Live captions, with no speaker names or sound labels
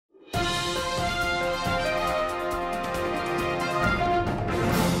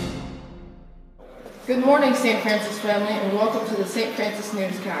Good morning, St. Francis family, and welcome to the St. Francis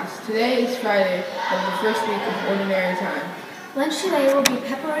Newscast. Today is Friday of the first week of Ordinary Time. Lunch today will be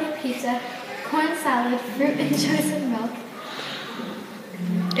pepperoni pizza, corn salad, fruit and juice and milk.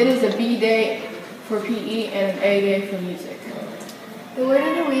 It is a B day for PE and an A day for music. The word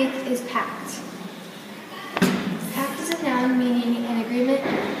of the week is pact. Pact is a noun meaning an agreement.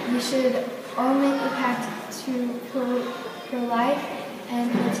 We should all make a pact to pro-life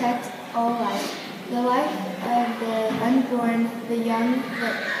and protect all life. The life of the unborn, the young,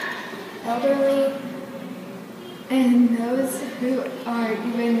 the elderly, and those who are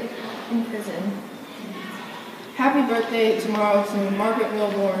even in prison. Happy birthday tomorrow to Margaret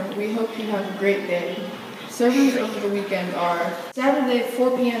Milborn. We hope you have a great day. Sermons over the weekend are Saturday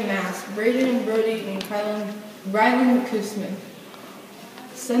 4 p.m. Mass, Braden and Brody and Rylan Koosman.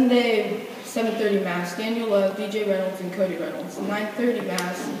 Sunday 7:30 Mass, Daniel Love, DJ Reynolds, and Cody Reynolds. 9:30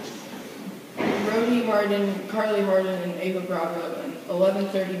 Mass, Brody Harden, Carly Harden, and Ava Bravo. And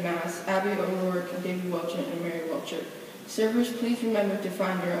 11:30 Mass, Abby O'Rourke, David Welcher, and Mary Welcher. Servers, please remember to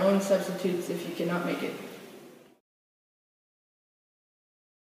find your own substitutes if you cannot make it.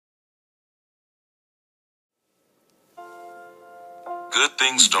 Good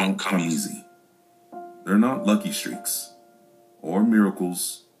things don't come easy. They're not lucky streaks, or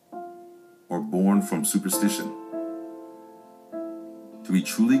miracles, or born from superstition. To be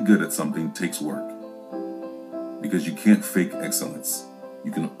truly good at something takes work, because you can't fake excellence.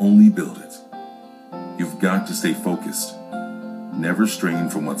 You can only build it. You've got to stay focused, never strain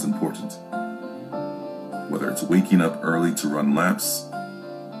from what's important. Whether it's waking up early to run laps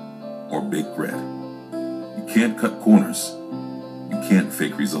or bake bread, you can't cut corners. You can't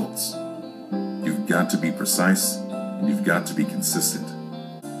fake results. You've got to be precise, and you've got to be consistent.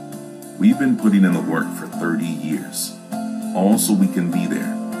 We've been putting in the work for 30 years, all so we can be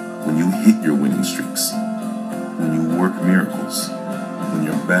there when you hit your winning streaks, when you work miracles, when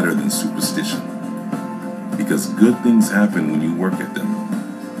you're better than superstition. Because good things happen when you work at them.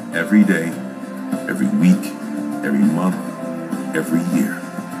 Every day, every week, every month, every year.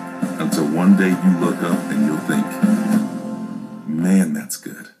 Until one day you look up and you'll think, man, that's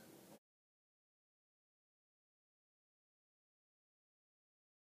good.